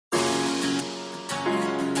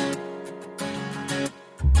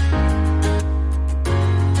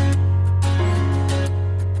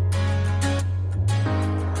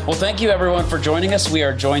thank you everyone for joining us. We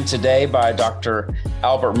are joined today by Dr.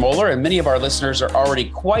 Albert Mohler, and many of our listeners are already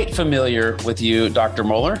quite familiar with you, Dr.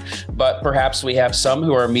 Mohler, but perhaps we have some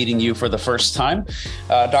who are meeting you for the first time.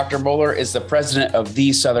 Dr. Mohler is the president of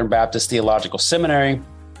the Southern Baptist Theological Seminary.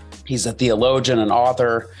 He's a theologian and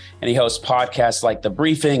author, and he hosts podcasts like The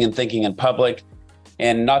Briefing and Thinking in Public,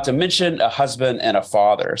 and not to mention a husband and a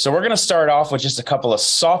father. So we're going to start off with just a couple of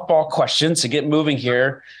softball questions to get moving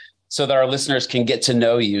here so that our listeners can get to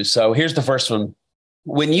know you. So here's the first one.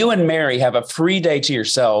 When you and Mary have a free day to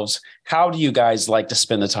yourselves, how do you guys like to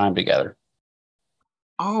spend the time together?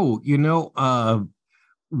 Oh,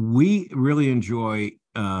 we really enjoy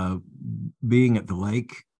being at the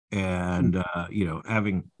lake and,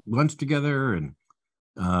 having lunch together. And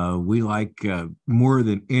we like more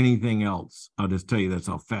than anything else. I'll just tell you this,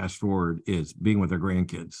 I'll fast forward, is being with our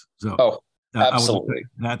grandkids. So absolutely.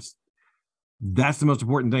 That's the most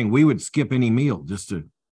important thing. We would skip any meal just to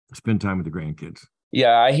spend time with the grandkids.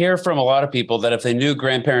 Yeah, I hear from a lot of people that if they knew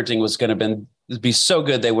grandparenting was going to be so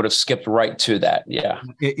good, they would have skipped right to that. Yeah,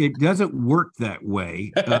 it doesn't work that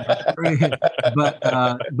way, but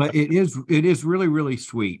it is really, really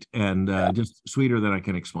sweet, and just sweeter than I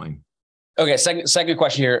can explain. Okay, second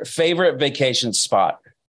question here. Favorite vacation spot?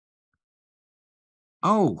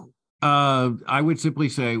 I would simply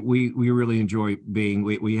say we really enjoy being.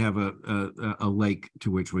 We have a lake to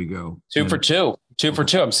which we go. Two for two.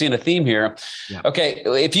 I'm seeing a theme here. Yeah. Okay,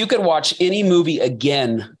 if you could watch any movie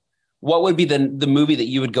again, what would be the movie that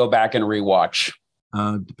you would go back and rewatch?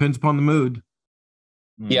 Depends upon the mood.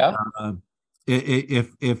 Yeah.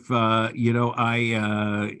 If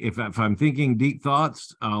I'm thinking deep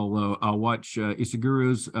thoughts, I'll watch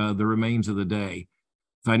Isaguro's The Remains of the Day.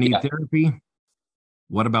 If I need therapy,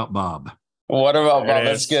 What About Bob? What About Bob?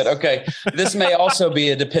 That's good. Okay. This may also be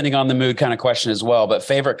a depending on the mood kind of question as well, but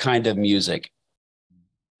favorite kind of music?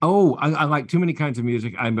 Oh, I like too many kinds of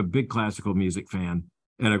music. I'm a big classical music fan.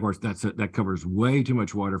 And of course, that covers way too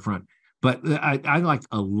much waterfront. But I like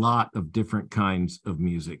a lot of different kinds of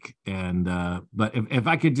music. And but if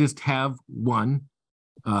I could just have one,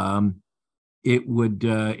 it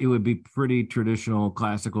would be pretty traditional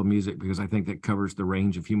classical music, because I think that covers the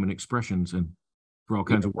range of human expressions, and for all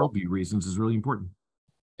kinds of worldview reasons is really important.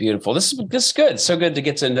 Beautiful. This is good. So good to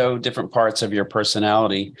get to know different parts of your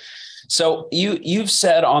personality. So you've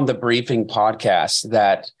said on the Briefing podcast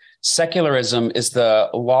that secularism is the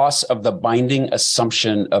loss of the binding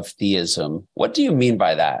assumption of theism. What do you mean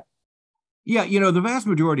by that? Yeah, the vast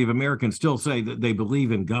majority of Americans still say that they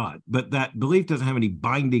believe in God, but that belief doesn't have any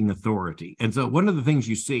binding authority. And so one of the things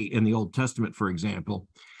you see in the Old Testament, for example,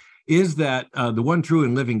 is that the one true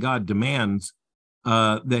and living God demands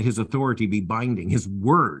that his authority be binding. His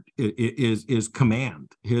word is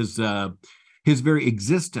command. His very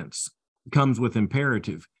existence comes with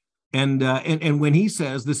imperative. And when he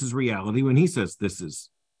says this is reality, when he says this is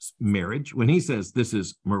marriage, when he says this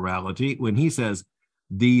is morality, when he says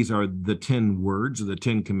these are the 10 words or the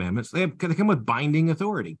 10 commandments, they come with binding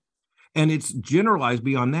authority. And it's generalized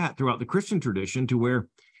beyond that throughout the Christian tradition, to where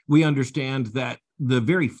we understand that the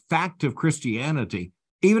very fact of Christianity,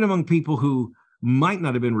 even among people who might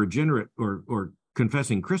not have been regenerate or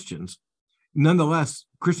confessing Christians, nonetheless,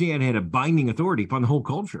 Christianity had a binding authority upon the whole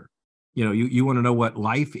culture. You want to know what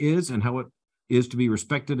life is and how it is to be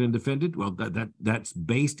respected and defended? Well, that's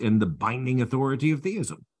based in the binding authority of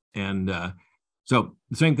theism. And so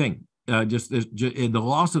the same thing, the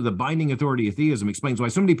loss of the binding authority of theism explains why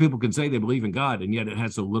so many people can say they believe in God, and yet it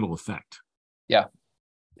has so little effect. Yeah.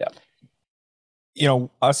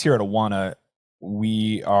 Us here at Awana,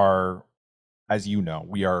 we are, as you know,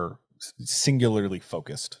 we are singularly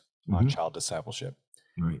focused on child discipleship.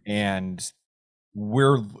 Right. And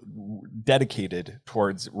we're dedicated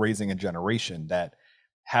towards raising a generation that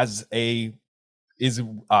is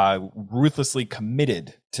ruthlessly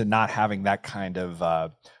committed to not having that kind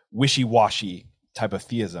of wishy-washy type of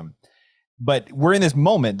theism. But we're in this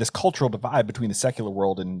moment, this cultural divide between the secular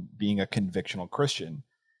world and being a convictional Christian.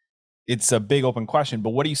 It's a big open question, but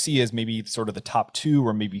what do you see as maybe sort of the top 2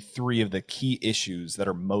 or maybe 3 of the key issues that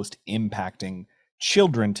are most impacting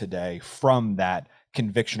children today from that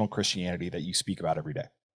convictional Christianity that you speak about every day?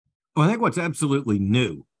 Well, I think what's absolutely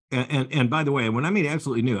new, and by the way, when I mean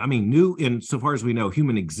absolutely new, I mean new in so far as we know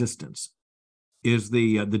human existence, is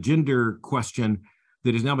the gender question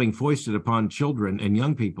that is now being foisted upon children and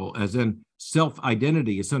young people, as in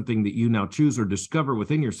self-identity is something that you now choose or discover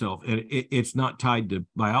within yourself, and it's not tied to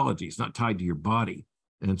biology, it's not tied to your body,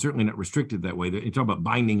 and it's certainly not restricted that way. You talk about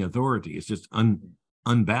binding authority, it's just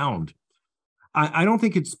unbound. I don't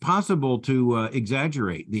think it's possible to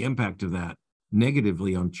exaggerate the impact of that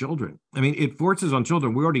negatively on children. I mean, it forces on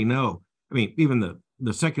children. We already know. I mean, even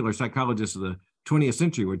the secular psychologists of the 20th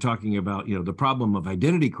century were talking about, the problem of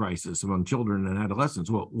identity crisis among children and adolescents.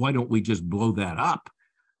 Well, why don't we just blow that up,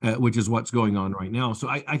 which is what's going on right now. So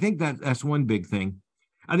I think that's one big thing.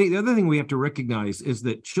 I think the other thing we have to recognize is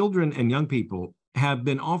that children and young people have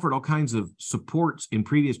been offered all kinds of supports in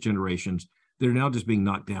previous generations that are now just being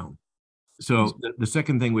knocked down. So the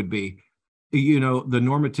second thing would be, the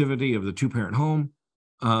normativity of the two-parent home,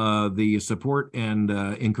 the support and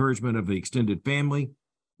encouragement of the extended family,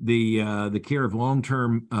 the care of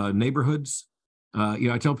long-term neighborhoods.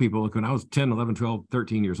 I tell people, look, when I was 10, 11, 12,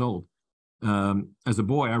 13 years old, as a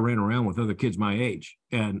boy, I ran around with other kids my age,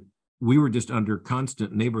 and we were just under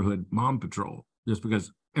constant neighborhood mom patrol, just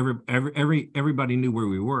because everybody knew where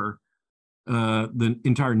we were. The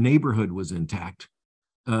entire neighborhood was intact.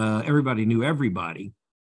 Everybody knew everybody.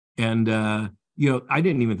 And, I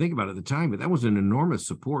didn't even think about it at the time, but that was an enormous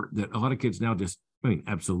support that a lot of kids now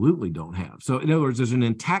absolutely don't have. So in other words, there's an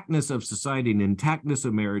intactness of society, an intactness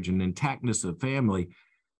of marriage, an intactness of family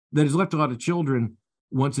that has left a lot of children,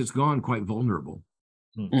 once it's gone, quite vulnerable.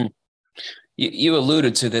 Mm. You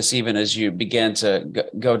alluded to this even as you began to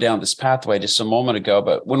go down this pathway just a moment ago,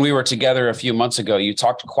 but when we were together a few months ago, you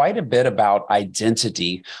talked quite a bit about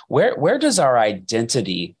identity. Where does our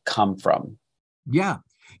identity come from? Yeah.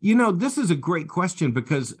 This is a great question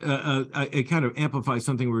because it kind of amplifies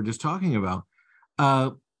something we were just talking about.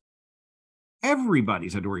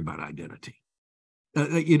 Everybody's had to worry about identity.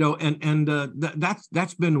 That's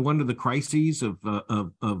been one of the crises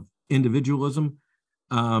of individualism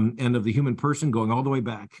and of the human person going all the way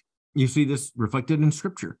back. You see this reflected in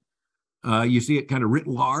Scripture. You see it kind of writ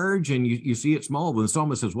large, and you see it small. When the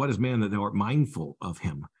psalmist says, "What is man that thou art mindful of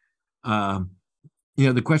him?"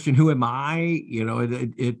 The question, "Who am I?"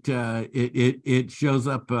 It shows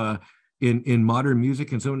up in modern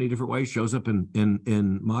music in so many different ways. Shows up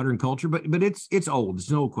in modern culture, but it's old.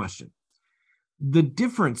 It's no question. The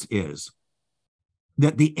difference is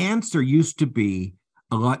that the answer used to be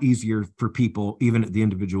a lot easier for people, even at the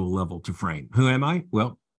individual level, to frame. Who am I?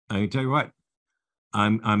 Well, I can tell you what.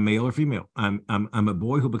 I'm male or female. I'm a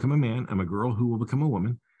boy who'll become a man. I'm a girl who will become a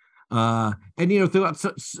woman. And throughout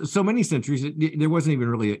so many centuries, there wasn't even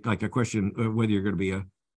really like a question of whether you're going to be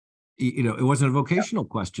it wasn't a vocational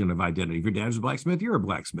question of identity. If your dad's a blacksmith, you're a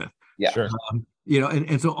blacksmith. Yeah, sure.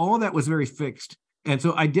 And so all of that was very fixed. And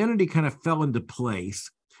so identity kind of fell into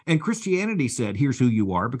place. And Christianity said, "Here's who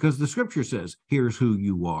you are," because the Scripture says, "Here's who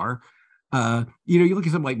you are." You look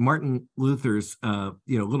at something like Martin Luther's,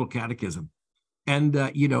 Little Catechism, and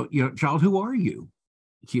child, who are you?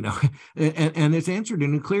 And it's answered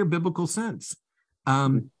in a clear biblical sense.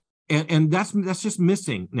 And that's just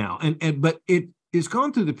missing now. But it's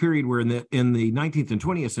gone through the period where in the 19th and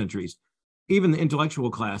 20th centuries, even the intellectual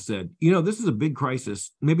class said, this is a big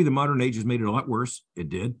crisis. Maybe the modern age has made it a lot worse. It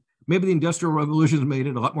did. Maybe the Industrial Revolution has made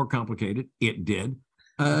it a lot more complicated. It did.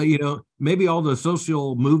 Maybe all the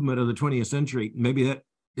social movement of the 20th century, maybe that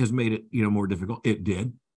has made it, more difficult. It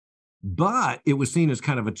did. But it was seen as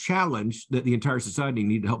kind of a challenge that the entire society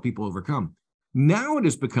needed to help people overcome. Now it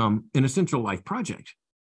has become an essential life project.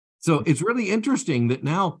 So it's really interesting that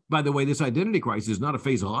now, by the way, this identity crisis is not a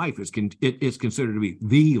phase of life. It's considered to be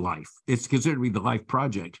the life. It's considered to be the life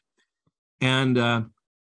project. And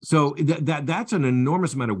so that's an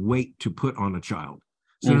enormous amount of weight to put on a child.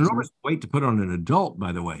 It's an enormous weight to put on an adult,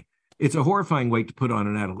 by the way. It's a horrifying weight to put on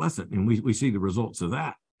an adolescent. And we see the results of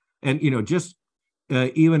that. And,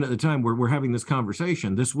 even at the time we're having this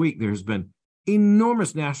conversation this week, there's been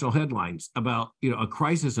enormous national headlines about, a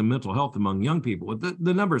crisis in mental health among young people.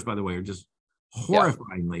 The numbers, by the way, are just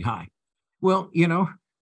horrifyingly high. Well,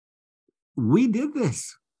 we did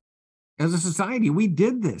this as a society. We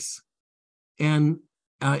did this. And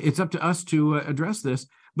it's up to us to address this.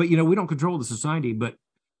 But, we don't control the society. But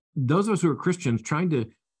those of us who are Christians trying to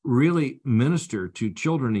really minister to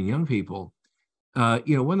children and young people, one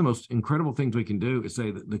of the most incredible things we can do is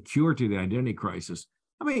say that the cure to the identity crisis,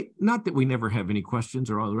 not that we never have any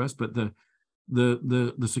questions or all the rest, but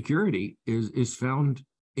the security is found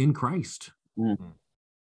in Christ.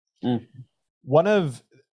 Mm-hmm. Mm. One of,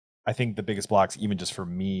 I think, the biggest blocks, even just for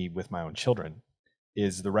me with my own children,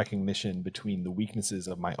 is the recognition between the weaknesses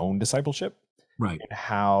of my own discipleship, right, and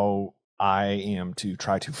how I am to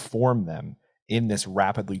try to form them in this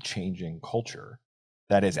rapidly changing culture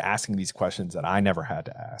that is asking these questions that I never had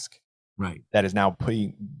to ask. Right. That is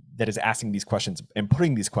asking these questions and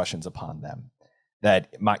putting these questions upon them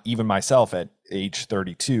that even myself at age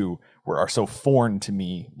 32 are so foreign to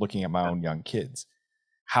me looking at my own young kids.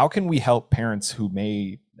 How can we help parents who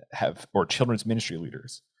may have, or children's ministry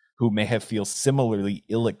leaders who may have feel similarly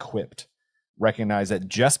ill-equipped recognize that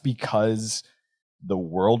just because the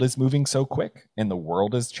world is moving so quick and the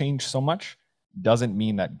world has changed so much doesn't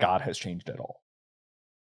mean that God has changed at all.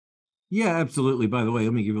 Yeah, absolutely. By the way,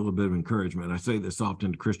 let me give you a little bit of encouragement. I say this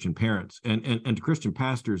often to Christian parents and to Christian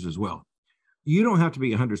pastors as well. You don't have to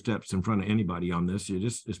be 100 steps in front of anybody on this. You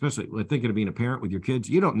just, especially thinking of being a parent with your kids,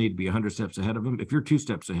 you don't need to be 100 steps ahead of them. If you're 2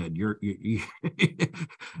 steps ahead,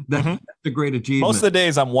 that's a great achievement. Most of the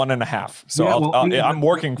days I'm 1.5. So I'm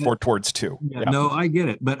working towards 2. Yeah. No, I get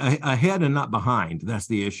it. But ahead and not behind, that's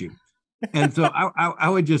the issue. And so I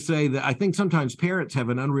would just say that I think sometimes parents have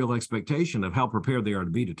an unreal expectation of how prepared they are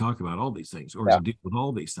to be to talk about all these things or to deal with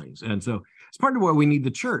all these things. And so it's part of why we need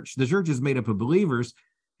the church. The church is made up of believers,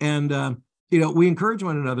 and we encourage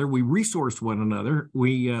one another, we resource one another,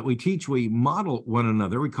 we teach, we model one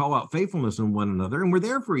another, we call out faithfulness in one another, and we're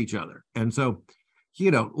there for each other. And so,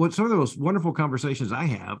 what some of the most wonderful conversations I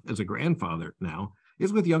have as a grandfather now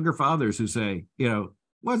is with younger fathers who say,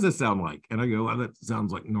 what does this sound like? And I go, well, that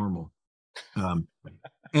sounds like normal.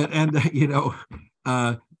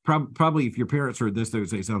 Probably if your parents heard this, they would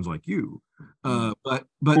say, sounds like you. But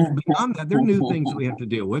beyond that, there are new things we have to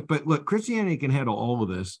deal with. But look, Christianity can handle all of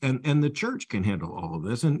this, and the church can handle all of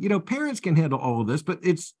this, and parents can handle all of this. But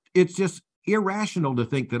it's just irrational to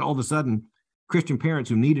think that all of a sudden Christian parents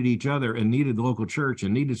who needed each other and needed the local church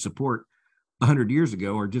and needed support 100 years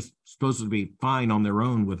ago are just supposed to be fine on their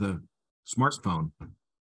own with a smartphone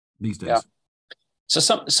these days. Yeah. So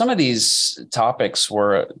some of these topics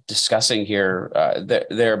we're discussing here,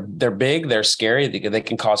 they're big, they're scary, they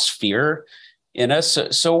can cause fear in us.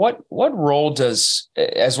 So what role does,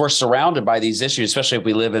 as we're surrounded by these issues, especially if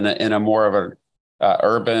we live in a more of an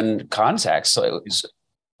urban context,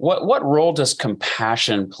 what role does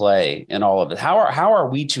compassion play in all of it? How are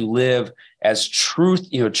we to live as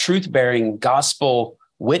truth-bearing gospel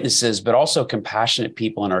witnesses, but also compassionate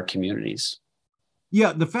people in our communities?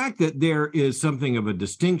 Yeah, the fact that there is something of a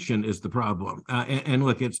distinction is the problem. And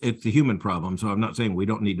look, it's the human problem. So I'm not saying we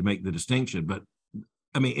don't need to make the distinction, but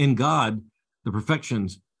I mean, in God, the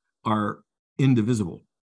perfections are indivisible.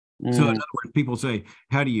 So in other words, people say,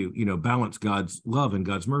 how do you, balance God's love and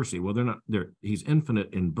God's mercy? Well, they're not there. He's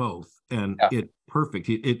infinite in both, and it's perfect.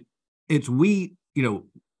 It's we,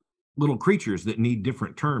 little creatures that need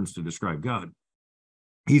different terms to describe God.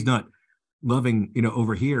 He's not loving,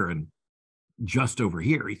 over here and just over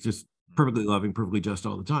here. He's just perfectly loving, perfectly just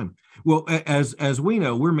all the time. Well, as we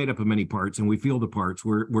know, we're made up of many parts, and we feel the parts.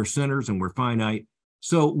 We're sinners and we're finite.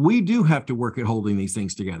 So we do have to work at holding these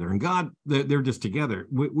things together. And God, they're just together.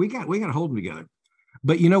 We got to hold them together.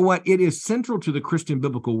 But you know what? It is central to the Christian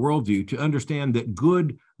biblical worldview to understand that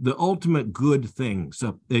good, the ultimate good thing.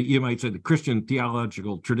 So you might say the Christian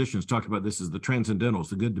theological traditions talk about this as the transcendentals,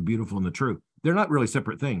 the good, the beautiful, and the true. They're not really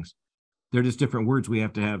separate things. They're just different words we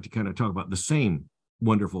have to kind of talk about the same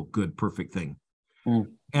wonderful, good, perfect thing.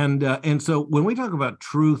 And so when we talk about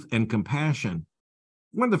truth and compassion,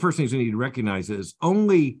 one of the first things we need to recognize is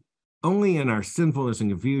only in our sinfulness and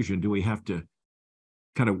confusion do we have to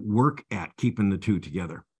kind of work at keeping the two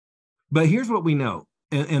together. But here's what we know,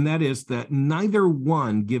 and that is that neither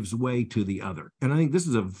one gives way to the other. And I think this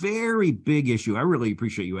is a very big issue. I really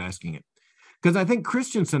appreciate you asking it, because I think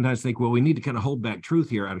Christians sometimes think, well, we need to kind of hold back truth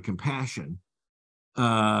here out of compassion,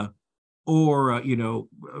 or you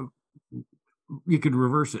could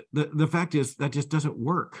reverse it. The fact is that just doesn't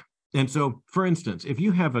work. And so, for instance, if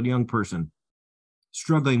you have a young person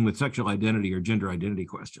struggling with sexual identity or gender identity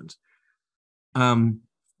questions,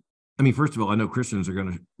 first of all, I know Christians are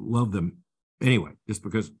going to love them anyway, just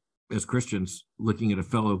because as Christians, looking at a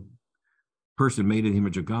fellow person made in the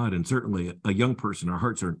image of God, and certainly a young person, our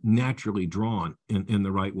hearts are naturally drawn in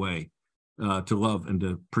the right way to love and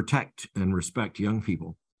to protect and respect young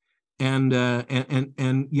people. And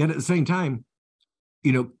yet at the same time,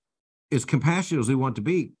 as compassionate as we want to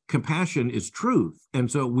be, compassion is truth.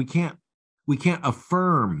 And so we can't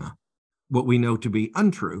affirm what we know to be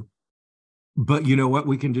untrue, but you know what?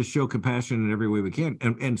 We can just show compassion in every way we can.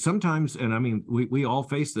 And sometimes, and I mean, we all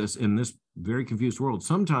face this in this very confused world.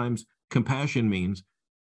 Sometimes compassion means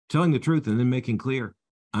telling the truth and then making clear,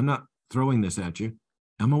 I'm not throwing this at you.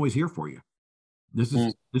 I'm always here for you. This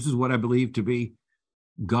is what I believe to be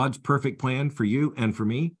God's perfect plan for you and for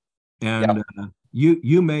me. And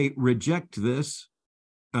you may reject this,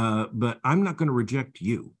 but I'm not going to reject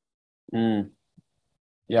you.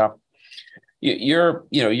 Yeah.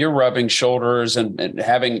 you're rubbing shoulders and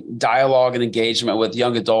having dialogue and engagement with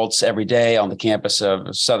young adults every day on the campus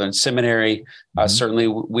of Southern Seminary. Certainly,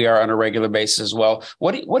 we are on a regular basis as well.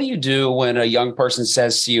 What do you do when a young person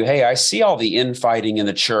says to you, "Hey, I see all the infighting in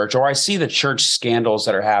the church, or I see the church scandals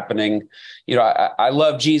that are happening. I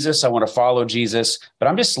love Jesus, I want to follow Jesus, but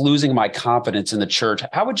I'm just losing my confidence in the church."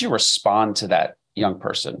 How would you respond to that young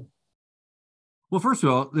person? Well, first of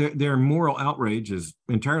all, their moral outrage is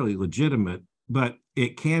entirely legitimate, but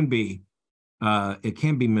it can be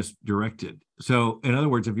misdirected. So, in other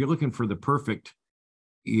words, if you're looking for the perfect,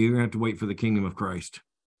 you're going to have to wait for the kingdom of Christ.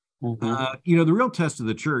 The real test of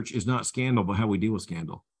the church is not scandal, but how we deal with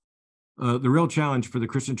scandal. The real challenge for the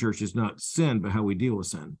Christian church is not sin, but how we deal with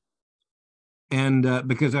sin. And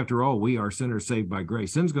because after all, we are sinners saved by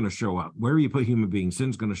grace. Sin's going to show up. Wherever you put human beings,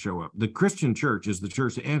 sin's going to show up. The Christian church is the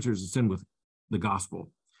church that answers the sin with the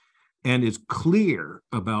gospel and is clear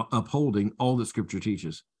about upholding all that Scripture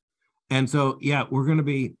teaches. And so, yeah, we're going to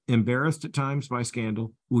be embarrassed at times by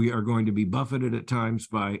scandal. We are going to be buffeted at times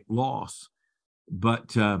by loss.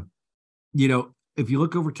 But, if you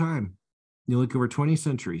look over time, you look over 20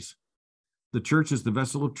 centuries, the church is the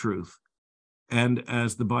vessel of truth. And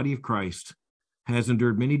as the body of Christ has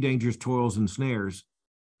endured many dangers, toils, and snares,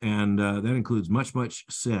 and that includes much, much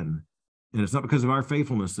sin. And it's not because of our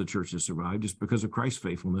faithfulness the church has survived, it's because of Christ's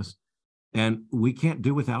faithfulness. And we can't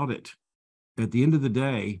do without it. At the end of the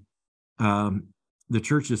day, the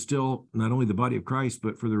church is still not only the body of Christ,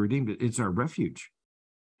 but for the redeemed, it's our refuge.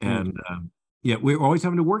 And we're always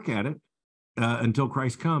having to work at it until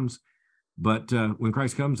Christ comes. But when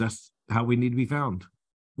Christ comes, that's how we need to be found,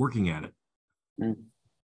 working at it.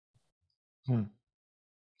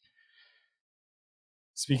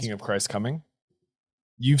 Speaking of Christ coming,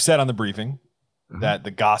 you've said on the briefing that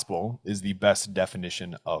the gospel is the best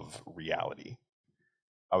definition of reality.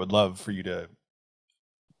 I would love for you to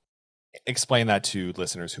explain that to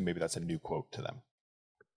listeners who maybe that's a new quote to them.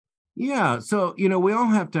 Yeah. So, we all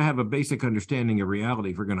have to have a basic understanding of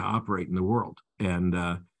reality if we're going to operate in the world. And,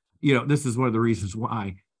 this is one of the reasons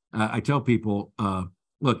why I tell people,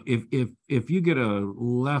 look, if you get a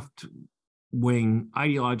left-wing,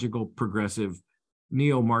 ideological, progressive,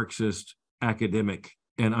 neo-Marxist academic,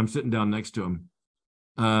 and I'm sitting down next to him,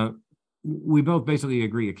 we both basically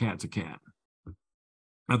agree a cat's a cat.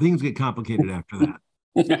 Now, things get complicated after that.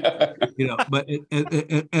 But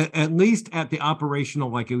at least at the operational,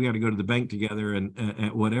 like we got to go to the bank together and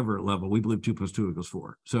at whatever level, we believe 2 + 2 =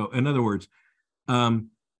 4. So in other words,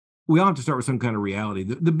 we all have to start with some kind of reality.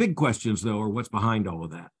 The big questions, though, are what's behind all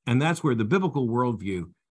of that. And that's where the biblical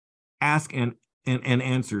worldview asks and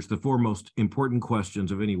answers the 4 most important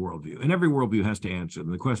questions of any worldview. And every worldview has to answer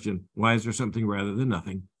them. The question, why is there something rather than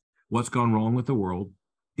nothing? What's gone wrong with the world?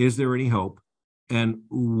 Is there any hope? And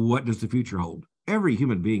what does the future hold? Every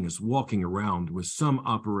human being is walking around with some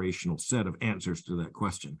operational set of answers to that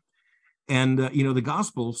question. And, the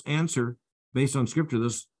Gospels answer based on Scripture,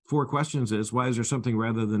 those 4 questions is, why is there something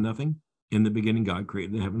rather than nothing? In the beginning, God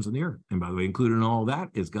created the heavens and the earth. And by the way, included in all that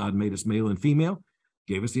is God made us male and female,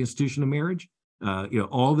 gave us the institution of marriage,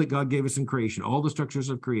 all that God gave us in creation, all the structures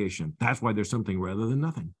of creation. That's why there's something rather than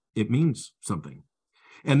nothing. It means something.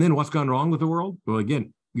 And then what's gone wrong with the world? Well,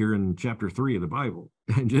 again, you're in chapter 3 of the Bible.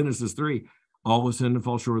 In Genesis 3, all of sin and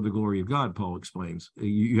fall short of the glory of God, Paul explains.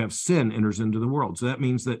 You have sin enters into the world. So that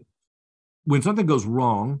means that when something goes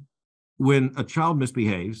wrong, when a child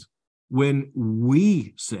misbehaves, when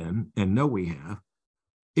we sin, and know we have,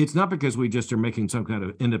 it's not because we just are making some kind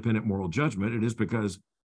of independent moral judgment. It is because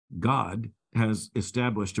God has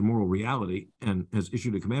established a moral reality and has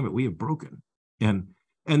issued a commandment we have broken. And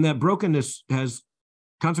that brokenness has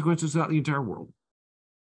consequences throughout the entire world.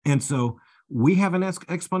 And so we have an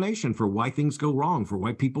explanation for why things go wrong, for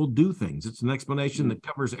why people do things. It's an explanation that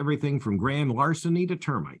covers everything from grand larceny to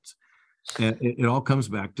termites. And it all comes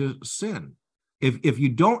back to sin. If you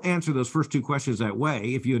don't answer those first 2 questions that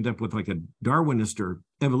way, if you end up with like a Darwinist or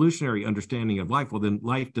evolutionary understanding of life, well, then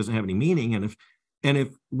life doesn't have any meaning. And if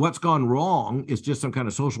what's gone wrong is just some kind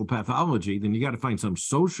of social pathology, then you got to find some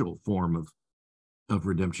social form of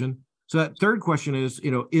redemption. So that third question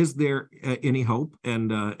is there any hope,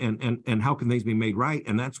 and how can things be made right?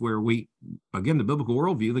 And that's where again, the biblical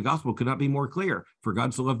worldview, the gospel could not be more clear. For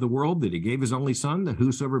God so loved the world that he gave his only son, that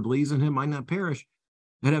whosoever believes in him might not perish,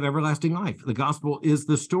 but have everlasting life. The gospel is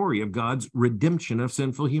the story of God's redemption of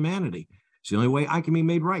sinful humanity. It's the only way I can be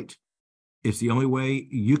made right. It's the only way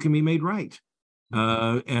you can be made right.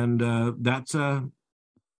 That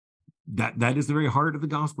is the very heart of the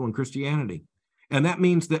gospel in Christianity. And that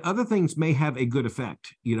means that other things may have a good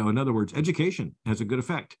effect. In other words, education has a good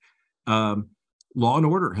effect. Law and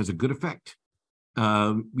order has a good effect.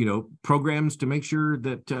 programs to make sure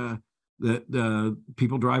that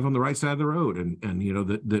people drive on the right side of the road, and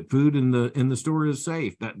that food in the store is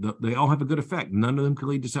safe. That they all have a good effect. None of them can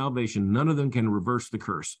lead to salvation. None of them can reverse the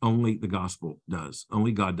curse. Only the gospel does.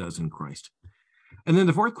 Only God does in Christ. And then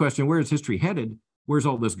the fourth question: where is history headed? Where's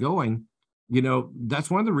all this going?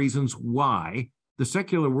 That's one of the reasons why the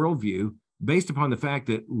secular worldview, based upon the fact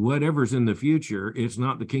that whatever's in the future, it's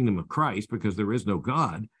not the kingdom of Christ, because there is no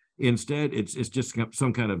God. Instead, it's just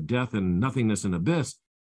some kind of death and nothingness and abyss.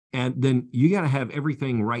 And then you got to have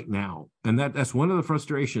everything right now. And that's one of the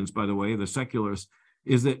frustrations, by the way, of the secularists,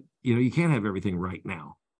 is that, you can't have everything right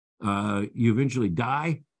now. You eventually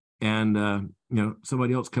die, and,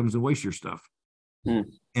 somebody else comes and wastes your stuff. But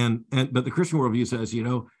the Christian worldview says,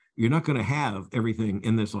 you're not going to have everything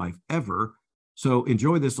in this life ever. So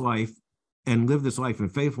enjoy this life and live this life in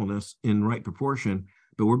faithfulness in right proportion.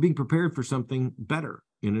 But we're being prepared for something better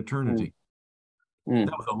in eternity.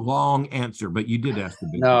 That was a long answer, but you did ask the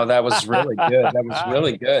big No, that was really good. That was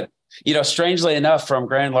really good. Strangely enough, From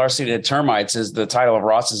Grand Larceny to Termites is the title of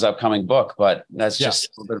Ross's upcoming book, but that's just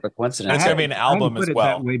a little bit of a coincidence. It's going to be an album as well.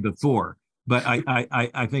 I put it that way before, but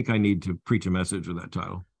I think I need to preach a message with that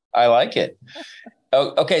title. I like it.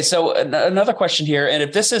 Okay, so another question here, and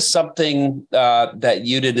if this is something that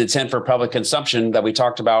you didn't intend for public consumption that we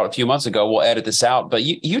talked about a few months ago, we'll edit this out. But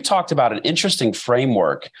you talked about an interesting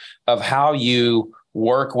framework of how you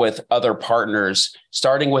work with other partners,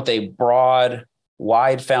 starting with a broad,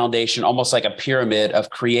 wide foundation, almost like a pyramid of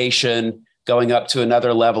creation, going up to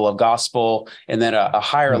another level of gospel, and then a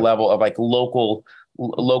higher level of like local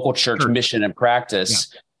church mission and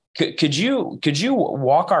practice. Yeah. Could you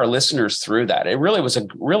walk our listeners through that? It really was a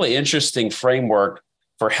really interesting framework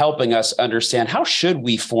for helping us understand how should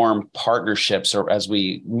we form partnerships or as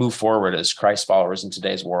we move forward as Christ followers in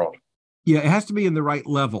today's world. Yeah, it has to be in the right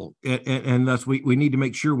level. And thus we need to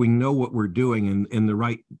make sure we know what we're doing in the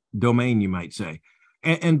right domain, you might say.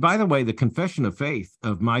 And by the way, the Confession of Faith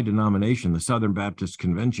of my denomination, the Southern Baptist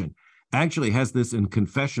Convention, actually has this in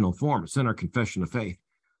confessional form. It's in our Confession of Faith.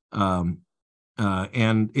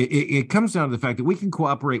 And it comes down to the fact that we can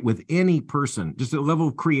cooperate with any person, just at a level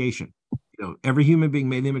of creation. Every human being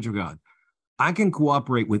made in the image of God. I can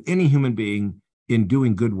cooperate with any human being in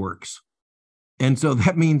doing good works. And so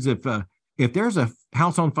that means if there's a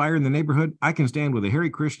house on fire in the neighborhood, I can stand with a Hare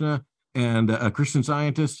Krishna and a Christian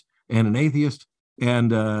Scientist and an atheist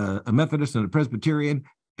and a Methodist and a Presbyterian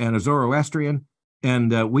and a Zoroastrian.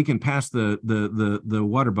 And we can pass the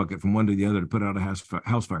water bucket from one to the other to put out a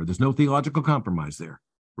house fire. There's no theological compromise there,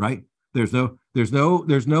 right? There's no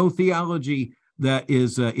theology that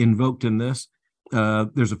is invoked in this.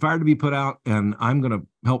 There's a fire to be put out, and I'm going to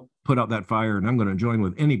help put out that fire, and I'm going to join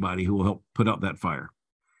with anybody who will help put out that fire.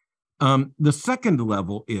 The second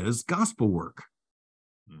level is gospel work.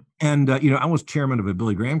 And I was chairman of a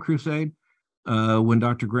Billy Graham crusade when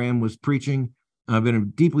Dr. Graham was preaching. I've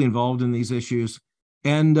been deeply involved in these issues.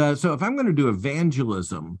 And so if I'm going to do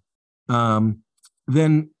evangelism,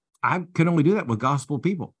 then I can only do that with gospel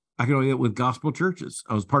people. I can only do it with gospel churches.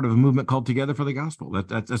 I was part of a movement called Together for the Gospel.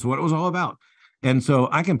 That's what it was all about. And so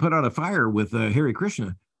I can put out a fire with Hare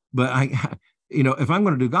Krishna, but if I'm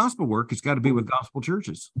going to do gospel work, it's got to be with gospel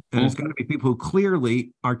churches. And it's got to be people who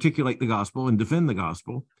clearly articulate the gospel and defend the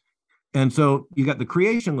gospel. And so you got the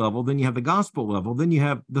creation level, then you have the gospel level, then you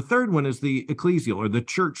have the third one is the ecclesial or the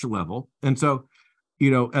church level. And so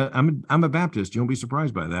I'm a Baptist. You won't be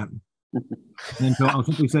surprised by that. And so I'll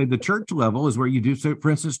simply say the church level is where you do, so for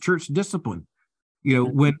instance, church discipline.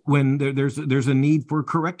 When there's a need for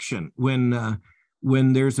correction, when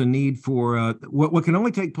there's a need for what can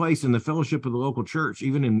only take place in the fellowship of the local church,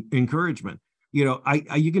 even in encouragement. You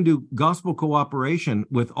can do gospel cooperation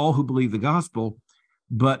with all who believe the gospel,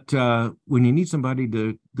 but when you need somebody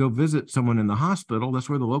to go visit someone in the hospital, that's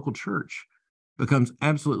where the local church becomes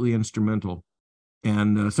absolutely instrumental.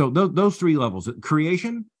 And so those three levels: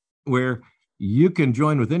 creation, where you can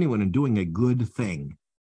join with anyone in doing a good thing.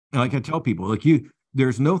 And like I tell people,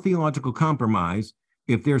 there's no theological compromise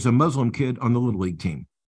if there's a Muslim kid on the Little League team.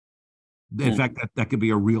 In fact, that could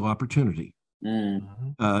be a real opportunity. And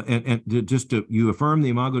you affirm the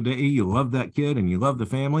Imago Dei, you love that kid and you love the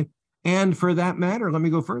family. And for that matter, let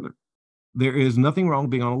me go further. There is nothing wrong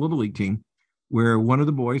with being on a Little League team where one of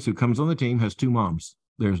the boys who comes on the team has two moms.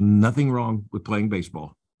 There's nothing wrong with playing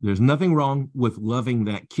baseball. There's nothing wrong with loving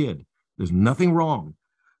that kid. There's nothing wrong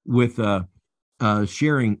with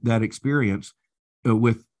sharing that experience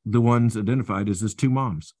with the ones identified as his two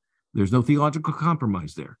moms. There's no theological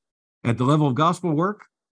compromise there. At the level of gospel work,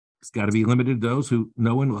 it's got to be limited to those who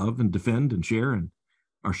know and love and defend and share and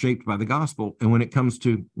are shaped by the gospel. And when it comes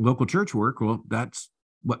to local church work, well, that's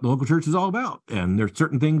what the local church is all about. And there's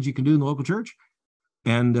certain things you can do in the local church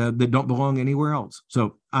and that don't belong anywhere else.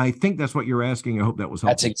 So I think that's what you're asking. I hope that was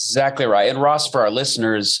helpful. That's exactly right. And Ross, for our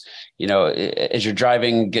listeners, as you're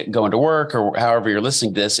driving, going to work, or however you're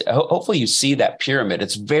listening to this, hopefully you see that pyramid.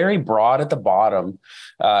 It's very broad at the bottom,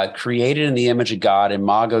 created in the image of God,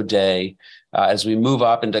 Imago Dei. As we move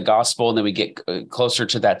up into gospel, and then we get closer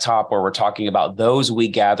to that top where we're talking about those we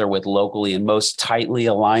gather with locally and most tightly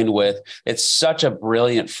aligned with. It's such a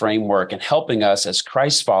brilliant framework and helping us as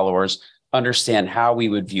Christ followers understand how we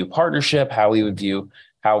would view partnership, how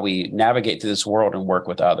we navigate through this world and work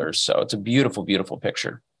with others. So it's a beautiful, beautiful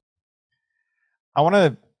picture. I want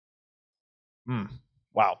to,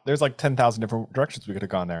 wow, there's like 10,000 different directions we could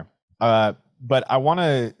have gone there. But I want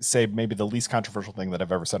to say maybe the least controversial thing that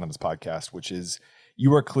I've ever said on this podcast, which is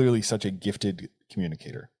you are clearly such a gifted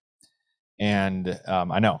communicator. And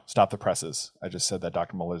I know, stop the presses. I just said that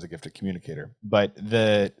Dr. Mohler is a gifted communicator. But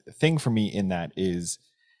the thing for me in that is,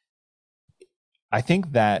 I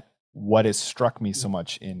think that what has struck me so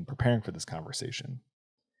much in preparing for this conversation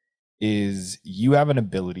is you have an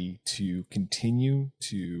ability to continue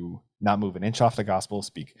to not move an inch off the gospel,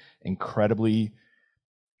 speak incredibly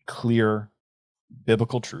clear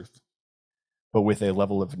biblical truth, but with a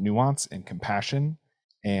level of nuance and compassion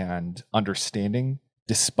and understanding,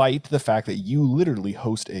 despite the fact that you literally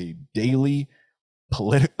host a daily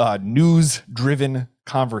news-driven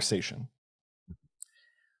conversation.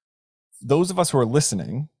 Those of us who are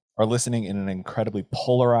listening in an incredibly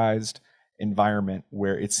polarized environment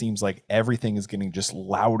where it seems like everything is getting just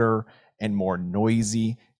louder and more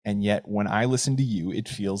noisy. And yet when I listen to you, it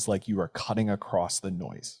feels like you are cutting across the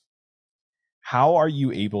noise. How are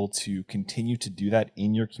you able to continue to do that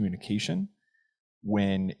in your communication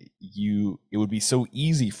when it would be so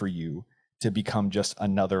easy for you to become just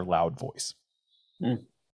another loud voice? Well,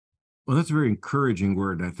 that's a very encouraging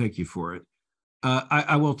word. I thank you for it.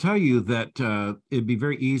 I will tell you that it'd be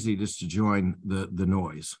very easy just to join the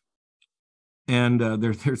noise. And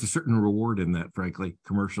there's a certain reward in that, frankly,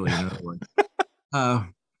 commercially. In other words.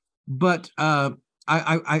 But I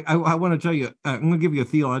want to tell you, I'm going to give you a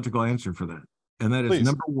theological answer for that. And that is, Please.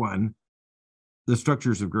 Number one, the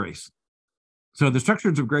structures of grace. So the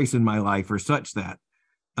structures of grace in my life are such that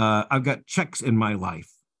I've got checks in my life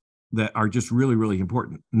that are just really, really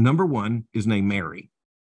important. Number one is named Mary.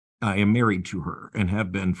 I am married to her and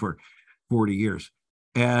have been for 40 years.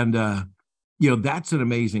 And, that's an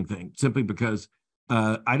amazing thing, simply because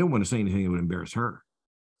I don't want to say anything that would embarrass her.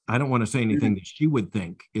 I don't want to say anything that she would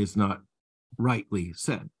think is not rightly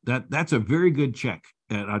said. That's a very good check.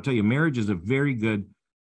 And I'll tell you, marriage is a very good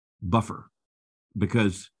buffer,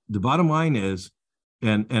 because the bottom line is,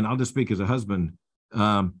 and I'll just speak as a husband,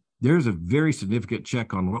 there's a very significant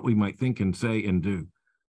check on what we might think and say and do.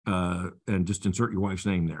 And just insert your wife's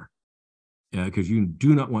name there, because you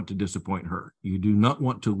do not want to disappoint her. You do not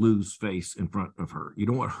want to lose face in front of her. You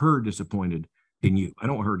don't want her disappointed in you. I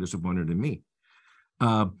don't want her disappointed in me.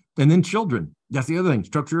 And then children. That's the other thing.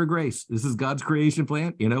 Structure of grace. This is God's creation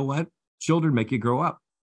plan. You know what? Children make you grow up.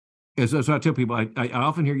 And so I tell people, I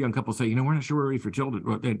often hear young couples say, we're not sure we're ready for children.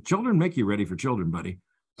 Well, children make you ready for children, buddy.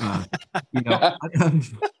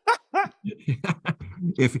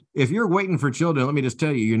 If you're waiting for children, let me just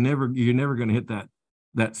tell you, you're never going to hit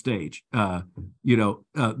that stage.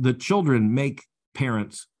 The children make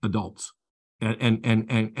parents adults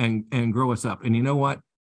and grow us up. And you know what?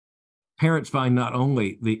 Parents find not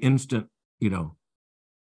only the instant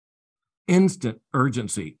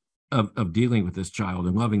urgency of dealing with this child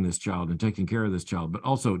and loving this child and taking care of this child, but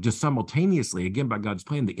also just simultaneously, again, by God's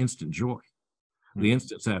plan, the instant joy, the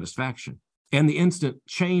instant satisfaction, and the instant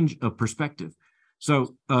change of perspective.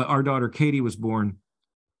 So our daughter Katie was born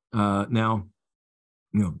now,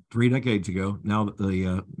 3 decades ago. Now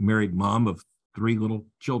the married mom of 3 little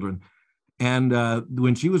children, and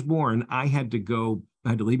when she was born, I had to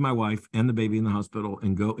leave my wife and the baby in the hospital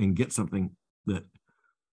and go and get something that,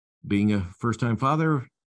 being a first-time father,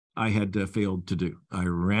 I had failed to do. I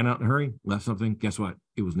ran out in a hurry, left something. Guess what?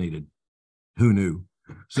 It was needed. Who knew?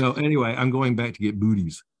 So anyway, I'm going back to get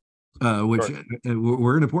booties, which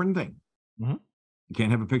were an important thing. Mm-hmm. You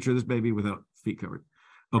can't have a picture of this baby without feet covered.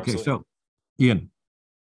 Okay, absolutely. So Ian,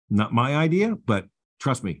 not my idea, but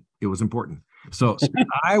trust me, it was important. So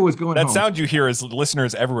I was going that home. Sound you hear is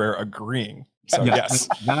listeners everywhere agreeing. So yes.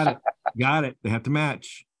 Got it. They have to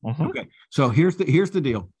match. Mm-hmm. Okay, so here's the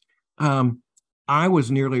deal. I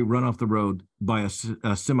was nearly run off the road by a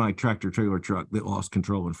semi tractor trailer truck that lost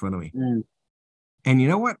control in front of me. And you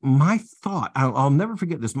know what? My thought, I'll never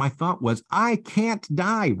forget this. My thought was, I can't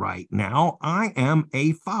die right now. I am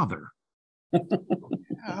a father.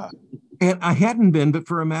 Yeah. And I hadn't been, but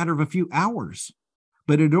for a matter of a few hours.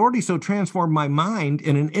 But it had already so transformed my mind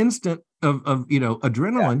in an instant of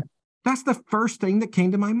adrenaline. Yeah. That's the first thing that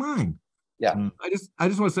came to my mind. Yeah. I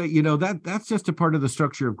just want to say, that's just a part of the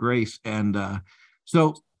structure of grace. And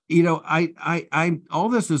so, I all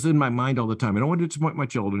this is in my mind all the time. I don't want to disappoint my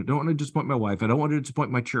children. I don't want to disappoint my wife. I don't want to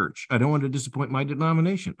disappoint my church. I don't want to disappoint my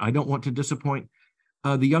denomination. I don't want to disappoint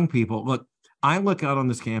the young people. Look, I look out on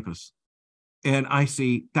this campus and I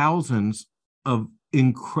see thousands of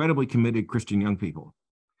incredibly committed Christian young people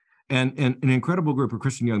and an incredible group of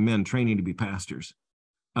Christian young men training to be pastors.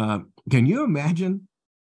 Can you imagine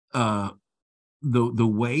the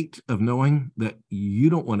weight of knowing that you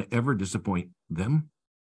don't want to ever disappoint them?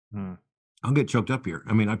 I'll get choked up here.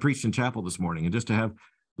 I mean, I preached in chapel this morning, and just to have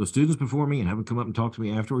the students before me and have them come up and talk to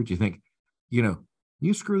me afterwards, you think,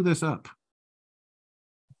 you screw this up,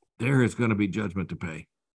 there is going to be judgment to pay.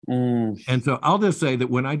 And so I'll just say that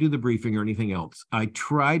when I do the briefing or anything else, I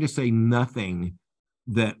try to say nothing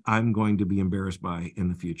that I'm going to be embarrassed by in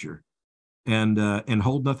the future, and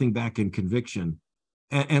hold nothing back in conviction.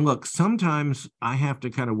 And look, sometimes I have to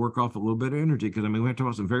kind of work off a little bit of energy because we have to talk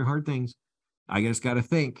about some very hard things. I just got to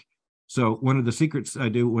think. So one of the secrets I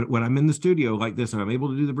do when I'm in the studio like this, and I'm able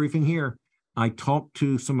to do the briefing here, I talk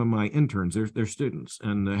to some of my interns, they're students,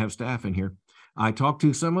 and have staff in here. I talk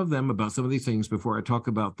to some of them about some of these things before I talk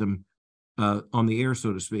about them on the air,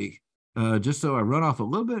 so to speak, just so I run off a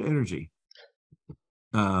little bit of energy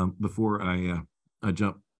before I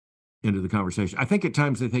jump into the conversation. I think at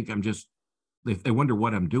times they think they wonder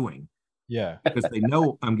what I'm doing. Yeah. Because they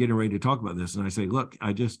know I'm getting ready to talk about this. And I say, look,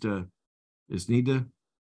 I just need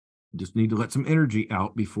to let some energy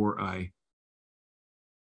out before I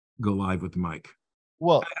go live with the mic.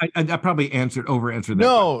 Well, I probably over answered that.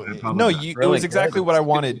 No, Really it was exactly what I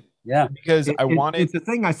wanted. Yeah. Because it's the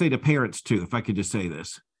thing I say to parents too, if I could just say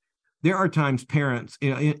this. There are times parents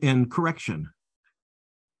in correction.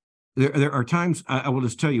 There are times I will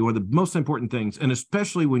just tell you one of the most important things, and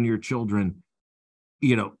especially when your children,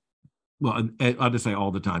 well, I'll just say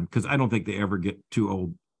all the time, because I don't think they ever get too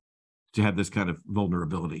old to have this kind of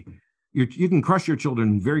vulnerability. You can crush your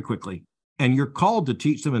children very quickly, and you're called to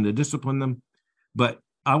teach them and to discipline them. But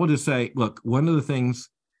I will just say, look, one of the things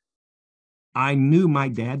I knew my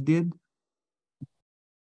dad did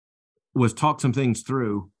was talk some things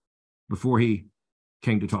through before he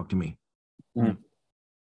came to talk to me. The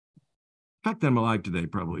fact that I'm alive today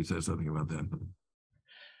probably says something about that.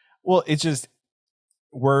 Well, it's just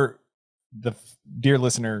dear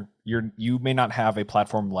listener, you may not have a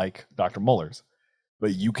platform like Dr. Mohler's,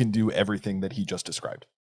 but you can do everything that he just described.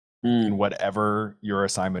 And whatever your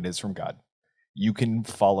assignment is from God, you can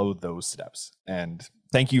follow those steps. And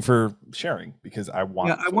thank you for sharing, because I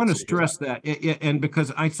want to stress that. And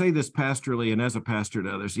because I say this pastorally and as a pastor to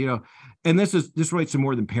others, and this relates to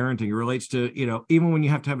more than parenting. It relates to, even when you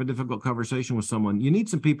have to have a difficult conversation with someone, you need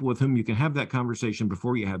some people with whom you can have that conversation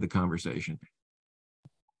before you have the conversation.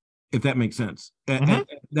 If that makes sense. And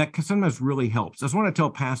that sometimes really helps. That's what I tell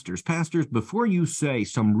pastors, before you say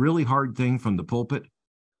some really hard thing from the pulpit,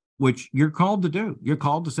 which you're called to do, you're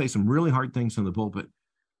called to say some really hard things from the pulpit,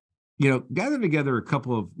 gather together a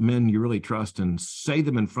couple of men you really trust and say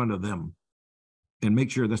them in front of them and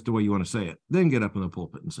make sure that's the way you want to say it. Then get up in the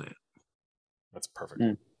pulpit and say it. That's perfect.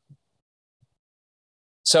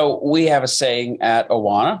 So we have a saying at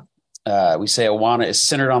Awana. We say Awana is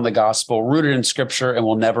centered on the gospel, rooted in scripture, and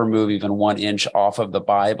will never move even 1 inch off of the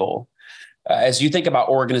Bible. As you think about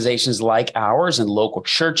organizations like ours and local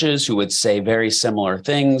churches who would say very similar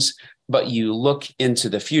things, but you look into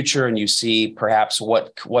the future and you see perhaps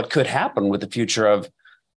what could happen with the future of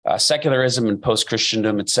secularism and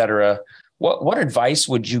post-Christendom, et cetera, what advice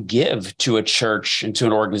would you give to a church and to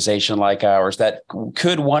an organization like ours that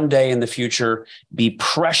could one day in the future be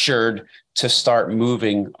pressured to start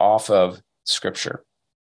moving off of Scripture?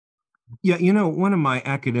 Yeah, one of my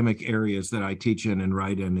academic areas that I teach in and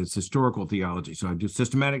write in is historical theology. So I do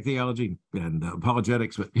systematic theology and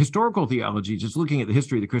apologetics, but historical theology, just looking at the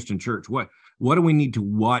history of the Christian church, what do we need to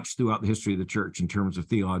watch throughout the history of the church in terms of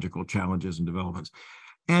theological challenges and developments?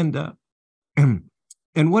 And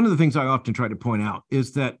one of the things I often try to point out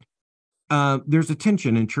is that there's a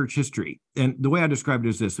tension in church history. And the way I describe it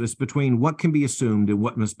is this: it's between what can be assumed and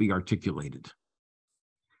what must be articulated.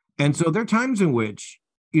 And so there are times in which,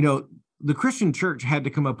 the Christian church had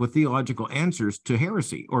to come up with theological answers to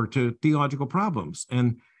heresy or to theological problems.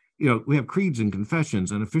 And, we have creeds and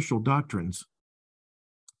confessions and official doctrines.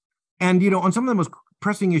 And, on some of the most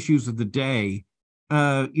pressing issues of the day,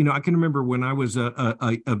 I can remember when I was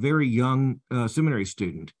a very young seminary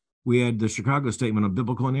student, we had the Chicago Statement on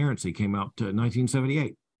Biblical Inerrancy came out in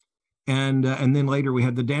 1978. And then later we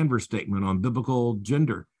had the Danvers Statement on biblical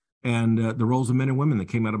gender and the roles of men and women that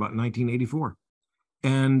came out about 1984.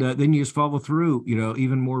 And then you just follow through,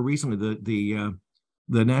 even more recently,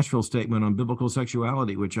 the Nashville Statement on biblical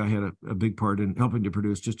sexuality, which I had a big part in helping to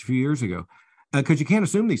produce just a few years ago. Because you can't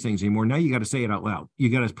assume these things anymore. Now you got to say it out loud. You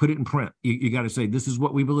got to put it in print. You got to say, this is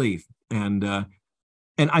what we believe. And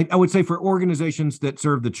I would say for organizations that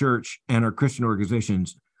serve the church and are Christian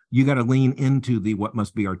organizations, you got to lean into what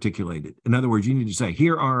must be articulated. In other words, you need to say,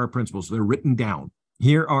 here are our principles. They're written down.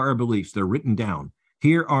 Here are our beliefs. They're written down.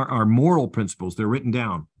 Here are our moral principles. They're written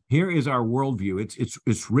down. Here is our worldview.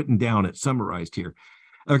 It's written down. It's summarized here.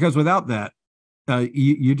 Because without that,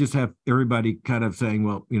 you just have everybody kind of saying,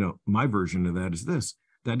 well, my version of that is this.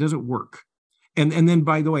 That doesn't work. And then,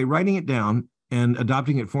 by the way, writing it down and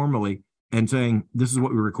adopting it formally and saying, this is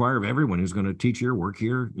what we require of everyone who's going to teach here, work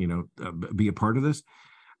here, be a part of this.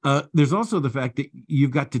 There's also the fact that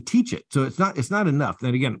you've got to teach it. So it's not enough.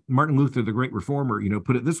 And again, Martin Luther, the great reformer,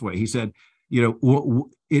 put it this way. He said,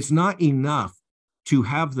 it's not enough to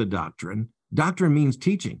have the doctrine. Doctrine means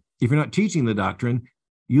teaching. If you're not teaching the doctrine,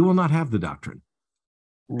 you will not have the doctrine.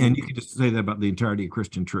 And you can just say that about the entirety of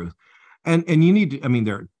Christian truth. And you need to,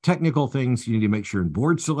 there are technical things you need to make sure in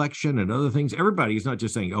board selection and other things. Everybody is not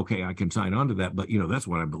just saying, okay, I can sign on to that, but that's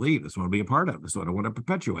what I believe. That's what I want to be a part of. That's what I want to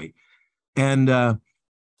perpetuate. And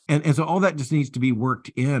so all that just needs to be worked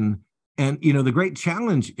in. And, the great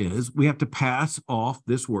challenge is we have to pass off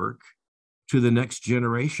this work to the next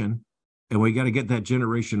generation, and we got to get that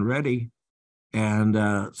generation ready. And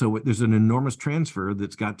so there's an enormous transfer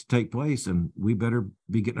that's got to take place, and we better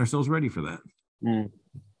be getting ourselves ready for that.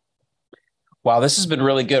 Wow, this has been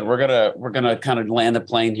really good. We're gonna kind of land the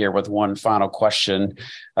plane here with one final question.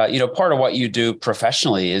 Part of what you do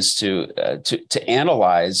professionally is to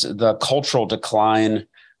analyze the cultural decline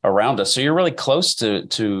around us. So you're really close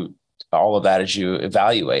to all of that as you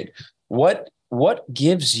evaluate. What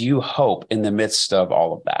gives you hope in the midst of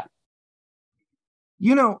all of that?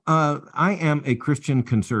 I am a Christian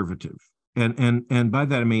conservative, and by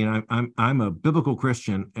that I mean I'm a biblical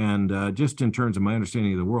Christian, and just in terms of my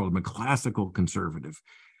understanding of the world, I'm a classical conservative,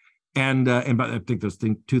 and I think those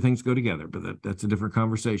two things go together, but that's a different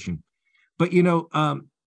conversation. But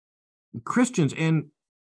Christians and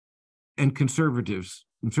conservatives,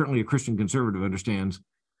 and certainly a Christian conservative understands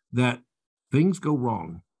that things go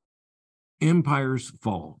wrong, empires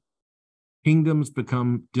fall, kingdoms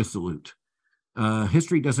become dissolute.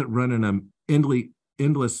 History doesn't run in an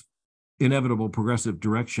endless, inevitable, progressive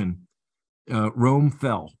direction. Rome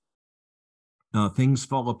fell. Things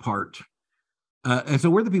fall apart. And so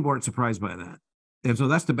we're the people who aren't surprised by that. And so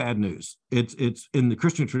that's the bad news. It's in the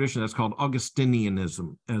Christian tradition, that's called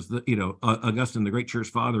Augustinianism, as Augustine, the great church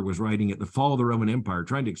father, was writing at the fall of the Roman Empire,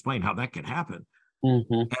 trying to explain how that could happen.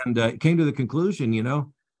 Mm-hmm. And came to the conclusion,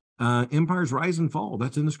 empires rise and fall.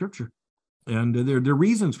 That's in the scripture. And there are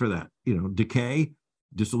reasons for that, decay,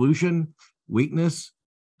 dissolution, weakness,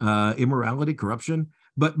 immorality, corruption.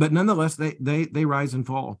 But nonetheless, they rise and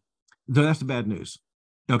fall. So that's the bad news.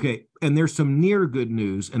 Okay, and there's some near good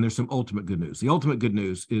news, and there's some ultimate good news. The ultimate good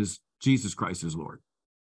news is Jesus Christ is Lord.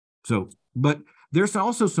 So, but there's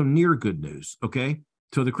also some near good news. Okay,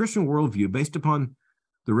 so the Christian worldview, based upon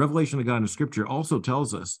the revelation of God in Scripture, also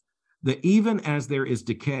tells us that even as there is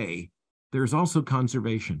decay, there's also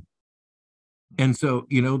conservation. And so,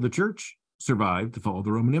 the church survived the fall of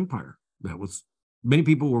the Roman Empire. Many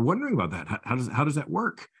people were wondering about that. How does that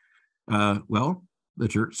work? Well, the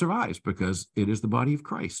church survives because it is the body of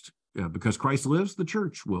Christ. Because Christ lives, the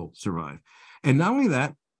church will survive. And not only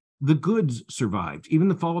that, the goods survived, even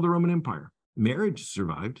the fall of the Roman Empire. Marriage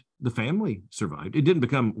survived. The family survived. It didn't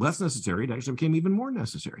become less necessary. It actually became even more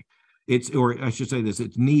necessary. Its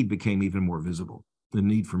need became even more visible. The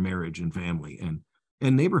need for marriage and family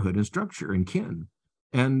and neighborhood and structure and kin.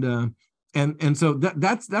 And so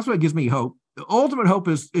that's what gives me hope. The ultimate hope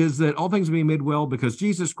is that all things will be made well because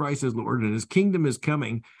Jesus Christ is Lord and his kingdom is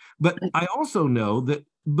coming. But I also know that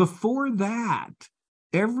before that,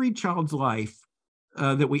 every child's life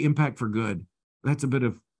that we impact for good, that's a bit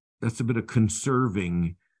of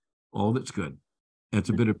conserving all that's good. That's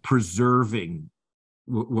a bit of preserving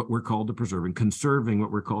what we're called to preserve and conserving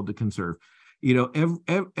what we're called to conserve.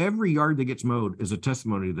 Every yard that gets mowed is a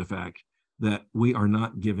testimony to the fact that we are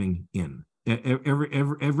not giving in.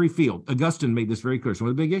 Every field, Augustine made this very clear. It's one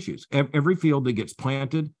of the big issues. Every field that gets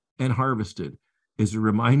planted and harvested is a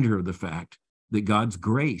reminder of the fact that God's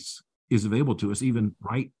grace is available to us even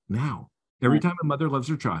right now. Every time a mother loves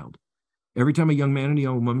her child, Every time a young man and a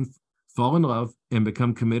young woman fall in love and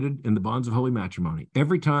become committed in the bonds of holy matrimony,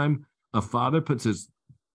 every time a father puts his,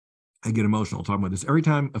 I get emotional talking about this, every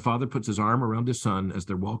time a father puts his arm around his son as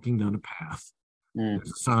they're walking down a path, there's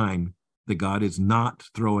a sign that God is not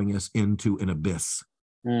throwing us into an abyss.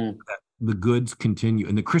 That the goods continue.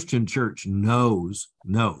 And the Christian church knows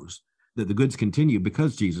that the goods continue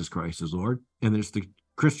because Jesus Christ is Lord. And there's the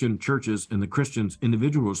Christian churches and the Christians'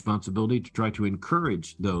 individual responsibility to try to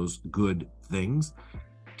encourage those good things,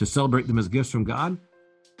 to celebrate them as gifts from God,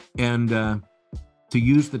 and to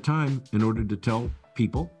use the time in order to tell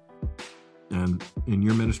people, and in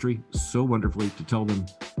your ministry, so wonderfully, to tell them,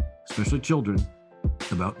 especially children,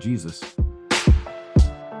 about Jesus.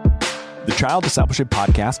 The Child Discipleship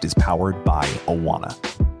Podcast is powered by Awana.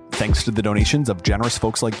 Thanks to the donations of generous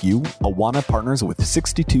folks like you, Awana partners with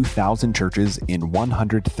 62,000 churches in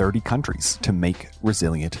 130 countries to make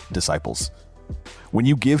resilient disciples. When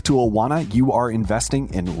you give to Awana, you are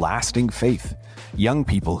investing in lasting faith, young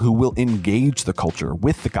people who will engage the culture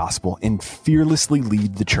with the gospel and fearlessly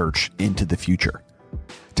lead the church into the future.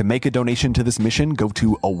 To make a donation to this mission, go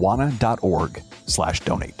to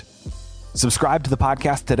awana.org/donate. Subscribe to the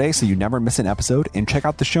podcast today so you never miss an episode, and check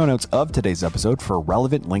out the show notes of today's episode for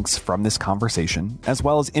relevant links from this conversation, as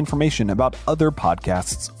well as information about other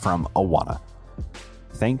podcasts from Awana.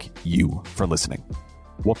 Thank you for listening.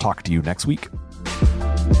 We'll talk to you next week.